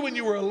after you when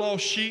you were a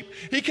lost sheep.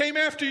 He came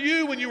after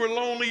you when you were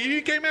lonely.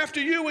 He came after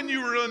you when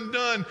you were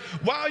undone.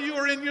 While you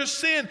were in your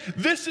sin,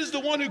 this is the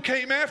one who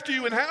came after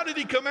you. And how did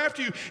he come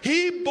after you?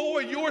 He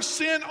bore your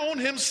sin on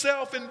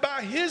himself, and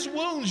by his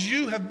wounds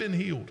you have been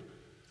healed.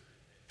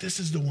 This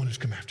is the one who's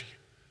come after you.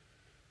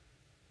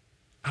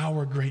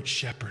 Our great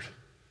shepherd.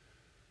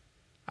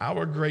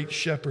 Our great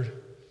shepherd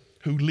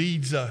who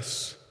leads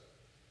us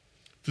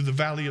through the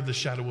valley of the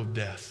shadow of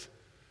death.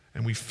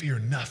 And we fear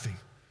nothing.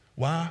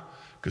 Why?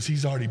 Because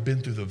he's already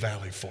been through the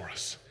valley for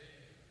us.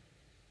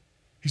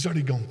 He's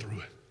already gone through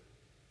it.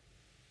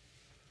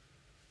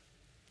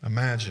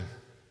 Imagine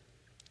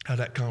how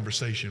that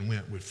conversation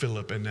went with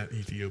Philip and that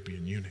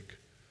Ethiopian eunuch.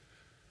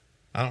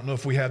 I don't know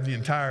if we have the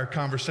entire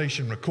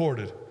conversation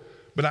recorded,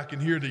 But I can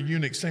hear the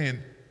eunuch saying,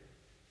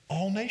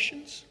 all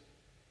nations?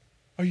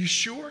 Are you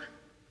sure?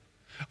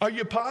 Are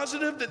you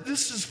positive that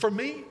this is for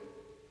me?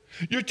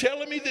 You're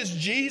telling me this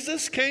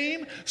Jesus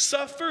came,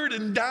 suffered,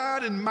 and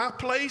died in my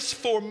place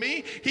for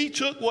me? He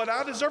took what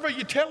I deserve. Are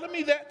you telling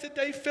me that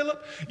today,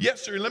 Philip?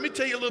 Yes, sir. Let me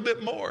tell you a little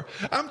bit more.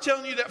 I'm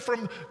telling you that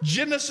from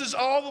Genesis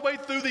all the way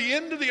through the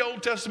end of the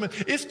Old Testament,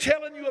 it's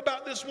telling you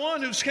about this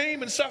one who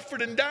came and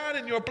suffered and died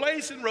in your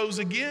place and rose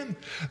again.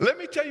 Let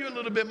me tell you a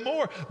little bit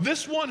more.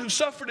 This one who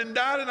suffered and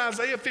died in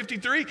Isaiah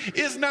 53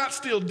 is not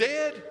still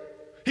dead.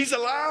 He's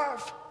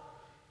alive.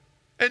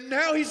 And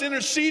now he's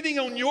interceding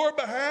on your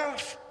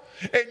behalf.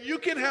 And you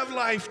can have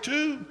life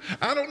too.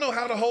 I don't know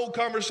how the whole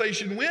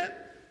conversation went.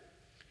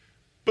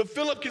 But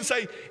Philip can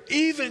say,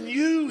 even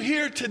you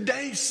here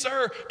today,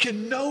 sir,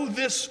 can know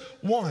this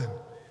one.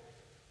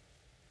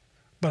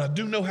 But I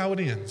do know how it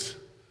ends.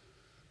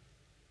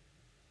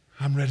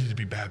 I'm ready to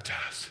be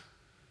baptized.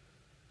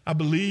 I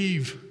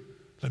believe.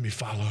 Let me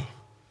follow.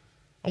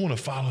 I want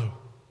to follow.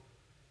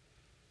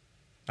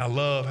 I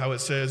love how it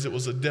says it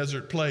was a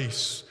desert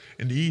place.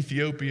 And the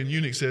Ethiopian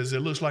eunuch says,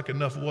 it looks like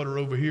enough water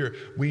over here.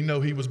 We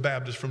know he was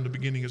Baptist from the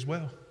beginning as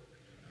well.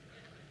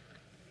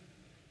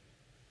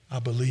 I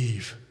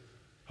believe.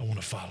 I want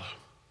to follow.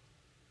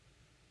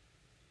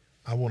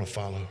 I want to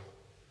follow.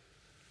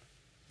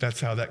 That's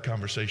how that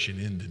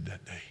conversation ended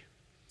that day.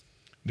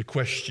 The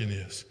question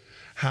is,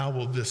 how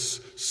will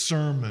this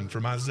sermon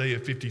from Isaiah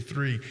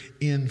 53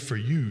 end for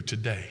you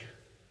today?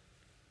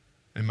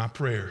 And my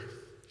prayer,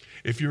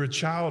 if you're a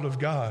child of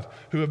God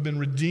who have been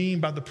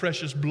redeemed by the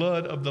precious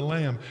blood of the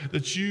Lamb,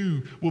 that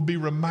you will be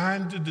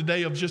reminded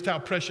today of just how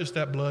precious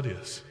that blood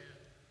is.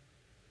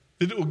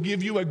 That it will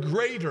give you a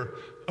greater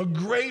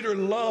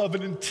love,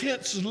 an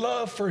intense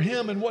love for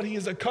Him and what He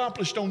has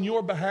accomplished on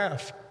your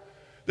behalf.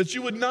 That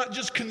you would not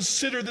just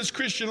consider this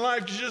Christian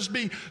life to just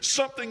be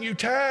something you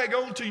tag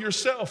onto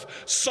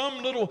yourself,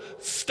 some little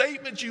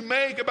statement you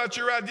make about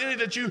your identity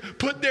that you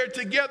put there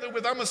together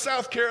with, I'm a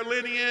South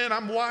Carolinian,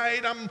 I'm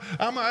white,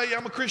 I'm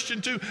a Christian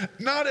too.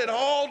 Not at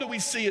all do we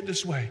see it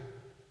this way.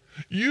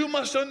 You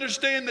must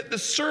understand that the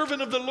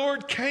servant of the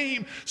Lord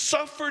came,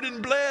 suffered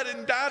and bled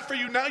and died for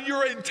you. Now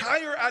your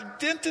entire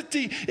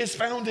identity is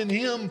found in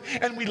Him,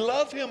 and we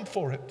love Him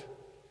for it.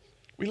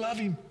 We love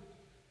Him.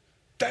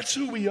 That's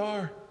who we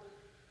are.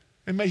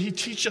 And may He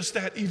teach us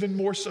that even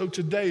more so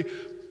today.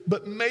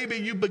 But maybe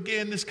you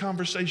began this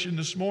conversation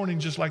this morning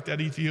just like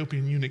that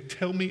Ethiopian eunuch.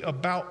 Tell me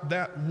about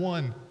that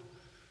one.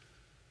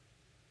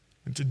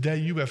 And today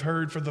you have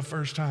heard for the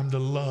first time the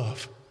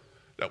love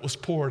that was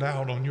poured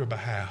out on your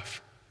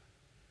behalf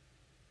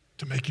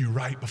to make you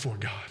right before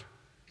God.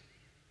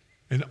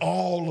 And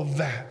all of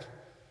that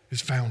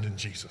is found in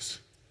Jesus.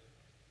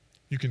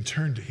 You can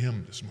turn to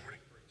Him this morning.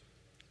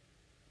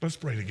 Let's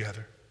pray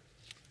together.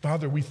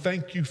 Father, we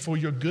thank You for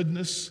Your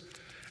goodness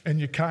and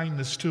Your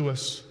kindness to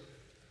us.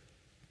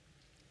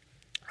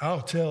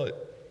 I'll tell it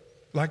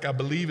like I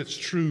believe it's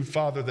true,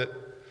 Father, that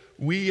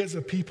we as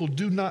a people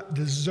do not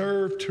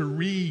deserve to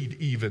read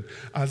even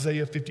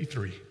Isaiah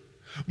 53,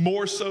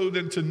 more so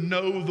than to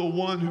know the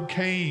one who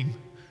came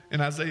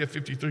and Isaiah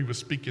 53 was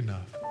speaking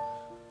of.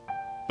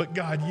 But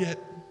God, yet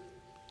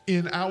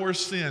in our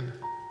sin,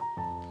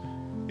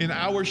 in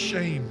our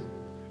shame,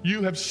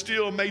 You have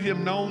still made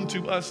Him known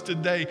to us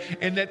today,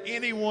 and that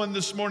anyone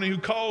this morning who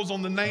calls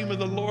on the name of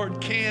the Lord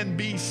can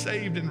be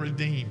saved and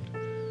redeemed.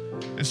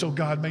 And so,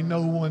 God, may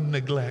no one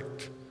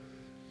neglect.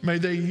 May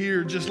they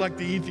hear just like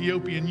the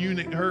Ethiopian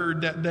eunuch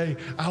heard that day,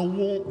 I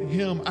want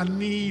Him. I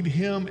need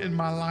Him in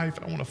my life.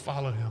 I want to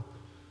follow Him.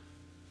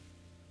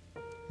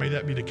 May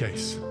that be the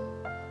case.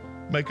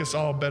 Make us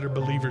all better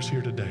believers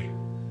here today.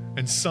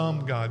 And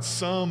some, God,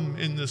 some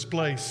in this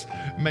place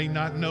may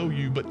not know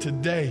You, but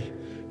today,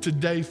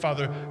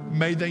 Father,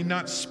 may they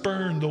not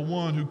spurn the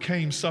one who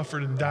came,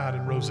 suffered, and died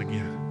and rose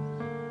again.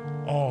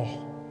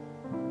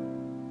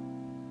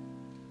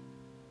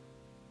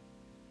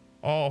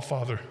 All,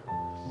 Father,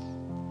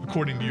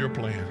 according to Your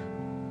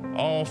plan,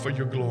 all for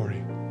Your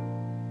glory,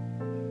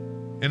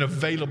 and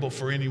available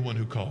for anyone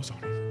who calls on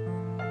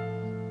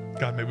Him.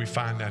 God, may we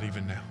find that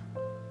even now.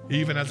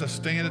 Even as I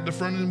stand at the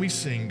front and we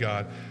sing,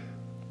 God,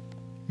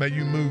 may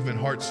You move in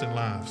hearts and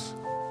lives.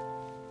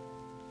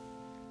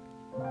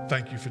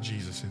 Thank You for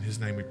Jesus. In His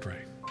name we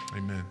pray.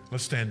 Amen.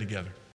 Let's stand together.